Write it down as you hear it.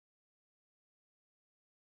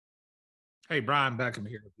Hey, Brian Beckcom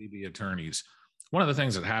here with BB Attorneys. One of the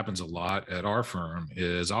things that happens a lot at our firm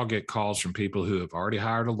is I'll get calls from people who have already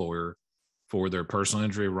hired a lawyer for their personal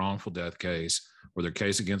injury or wrongful death case or their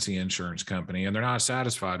case against the insurance company, and they're not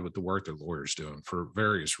satisfied with the work their lawyer's doing for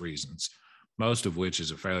various reasons, most of which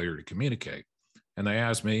is a failure to communicate. And they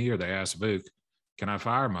ask me or they ask Vuk, can I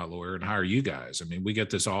fire my lawyer and hire you guys? I mean, we get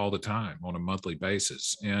this all the time on a monthly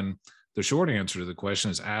basis. And the short answer to the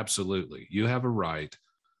question is absolutely. You have a right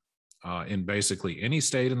in basically any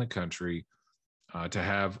state in the country to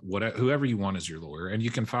have whoever you want as your lawyer, and you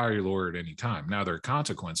can fire your lawyer at any time. Now, there are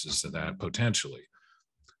consequences to that potentially,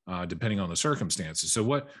 depending on the circumstances.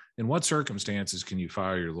 So in what circumstances can you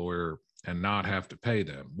fire your lawyer and not have to pay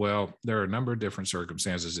them? Well, there are a number of different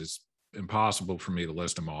circumstances. It's impossible for me to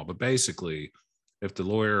list them all, but basically, if the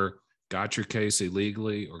lawyer got your case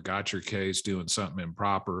illegally or got your case doing something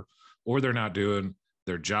improper, or they're not doing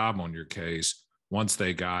their job on your case once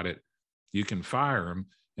they got it, you can fire them.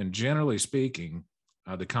 And generally speaking,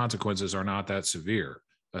 the consequences are not that severe,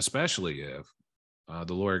 especially if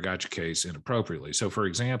the lawyer got your case inappropriately. So, for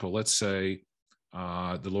example, let's say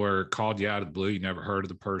the lawyer called you out of the blue, you never heard of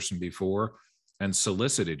the person before, and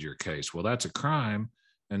solicited your case. Well, that's a crime.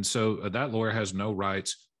 And so that lawyer has no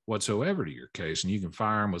rights whatsoever to your case, and you can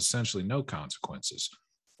fire him with essentially no consequences.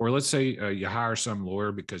 Or let's say you hire some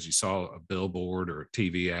lawyer because you saw a billboard or a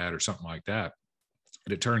TV ad or something like that.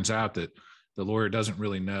 And it turns out that the lawyer doesn't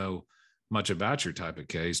really know much about your type of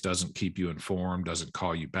case, doesn't keep you informed, doesn't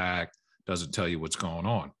call you back, doesn't tell you what's going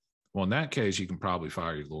on. Well, in that case, you can probably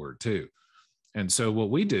fire your lawyer too. And so what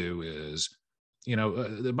we do is,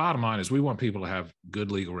 the bottom line is we want people to have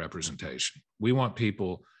good legal representation. We want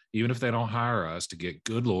people, even if they don't hire us, to get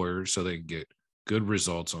good lawyers so they can get good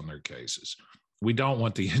results on their cases. We don't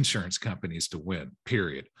want the insurance companies to win,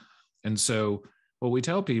 period. And so what we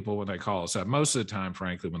tell people when they call us up, most of the time,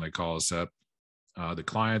 frankly, when they call us up, the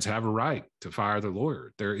clients have a right to fire their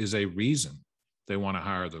lawyer. There is a reason they want to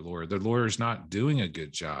hire their lawyer. Their lawyer's not doing a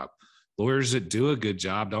good job. Lawyers that do a good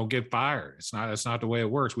job don't get fired. That's not the way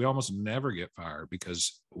it works. We almost never get fired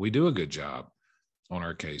because we do a good job on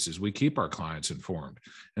our cases. We keep our clients informed.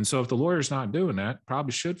 And so if the lawyer's not doing that,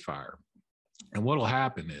 probably should fire. And what'll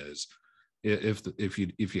happen is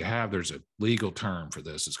if you have, there's a legal term for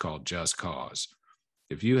this, it's called just cause.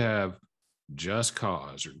 If you have just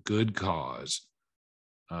cause or good cause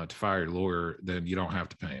to fire your lawyer, then you don't have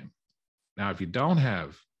to pay him. Now, if you don't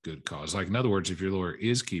have good cause, like in other words, if your lawyer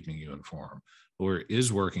is keeping you informed, lawyer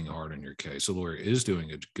is working hard on your case, the lawyer is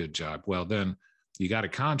doing a good job, well, then you got a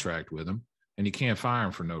contract with him and you can't fire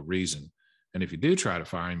him for no reason. And if you do try to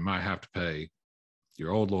fire him, you might have to pay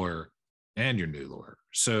your old lawyer and your new lawyer.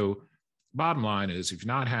 So bottom line is, if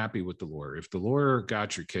you're not happy with the lawyer, if the lawyer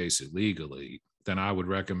got your case illegally, then I would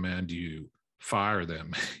recommend you fire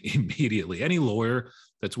them immediately. Any lawyer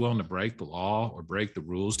that's willing to break the law or break the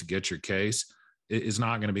rules to get your case is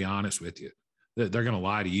not going to be honest with you. They're going to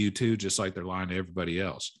lie to you too, just like they're lying to everybody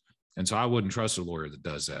else. And so I wouldn't trust a lawyer that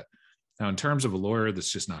does that. Now, in terms of a lawyer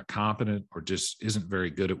that's just not competent or just isn't very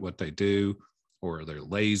good at what they do, or they're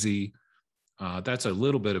lazy, that's a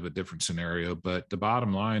little bit of a different scenario. But the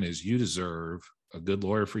bottom line is you deserve a good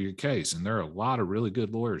lawyer for your case. And there are a lot of really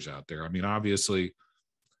good lawyers out there. I mean, obviously,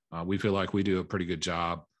 we feel like we do a pretty good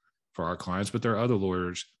job for our clients, but there are other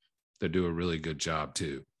lawyers that do a really good job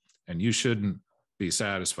too. And you shouldn't be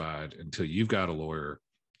satisfied until you've got a lawyer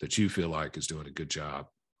that you feel like is doing a good job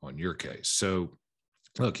on your case. So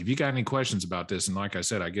look, if you got any questions about this, and like I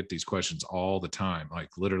said, I get these questions all the time, like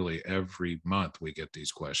literally every month we get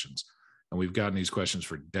these questions. And we've gotten these questions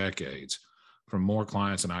for decades from more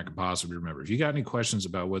clients than I can possibly remember. If you got any questions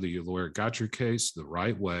about whether your lawyer got your case the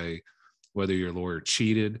right way, whether your lawyer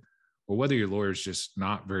cheated, or whether your lawyer is just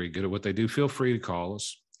not very good at what they do, feel free to call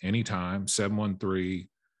us anytime, 713-224-7800.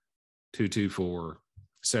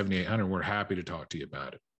 We're happy to talk to you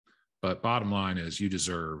about it. But bottom line is you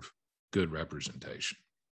deserve good representation.